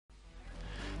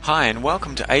Hi and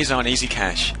welcome to Azon Easy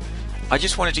Cache. I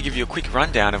just wanted to give you a quick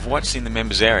rundown of what's in the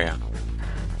members area.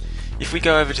 If we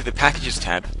go over to the Packages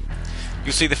tab,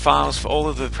 you'll see the files for all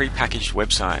of the pre-packaged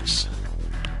websites.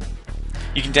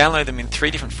 You can download them in 3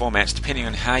 different formats depending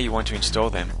on how you want to install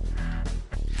them.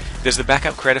 There's the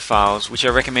backup creator files, which I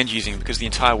recommend using because the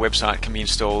entire website can be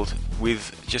installed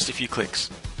with just a few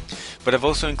clicks. But I've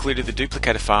also included the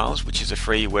duplicator files, which is a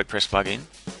free WordPress plugin,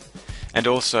 and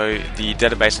also the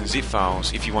database and zip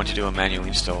files if you want to do a manual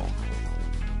install.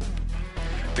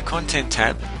 The Content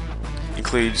tab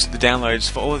includes the downloads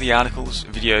for all of the articles,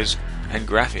 videos and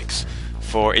graphics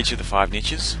for each of the 5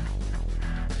 niches.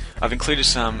 I've included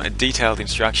some detailed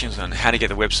instructions on how to get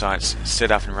the websites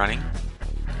set up and running,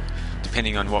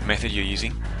 depending on what method you're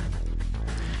using.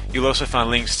 You'll also find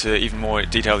links to even more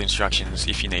detailed instructions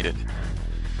if you need it.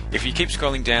 If you keep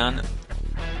scrolling down,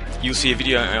 you'll see a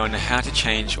video on how to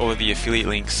change all of the affiliate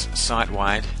links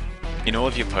site-wide in all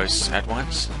of your posts at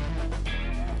once.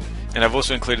 And I've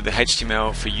also included the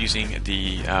HTML for using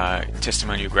the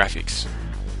testimonial graphics.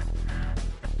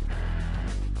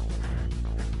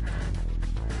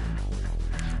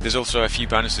 There's also a few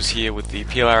bonuses here with the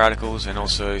PLR articles and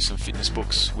also some fitness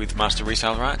books with master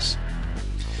resale rights.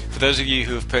 For those of you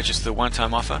who have purchased the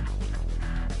one-time offer,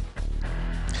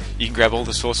 you can grab all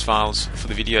the source files for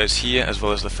the videos here, as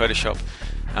well as the Photoshop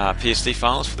PSD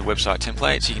files for the website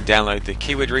templates. You can download the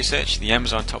keyword research, the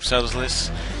Amazon top sellers lists,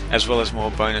 as well as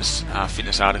more bonus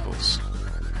fitness articles.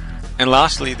 And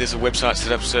lastly, there's a website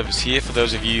setup service here for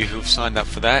those of you who have signed up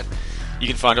for that. You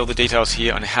can find all the details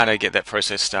here on how to get that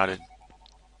process started.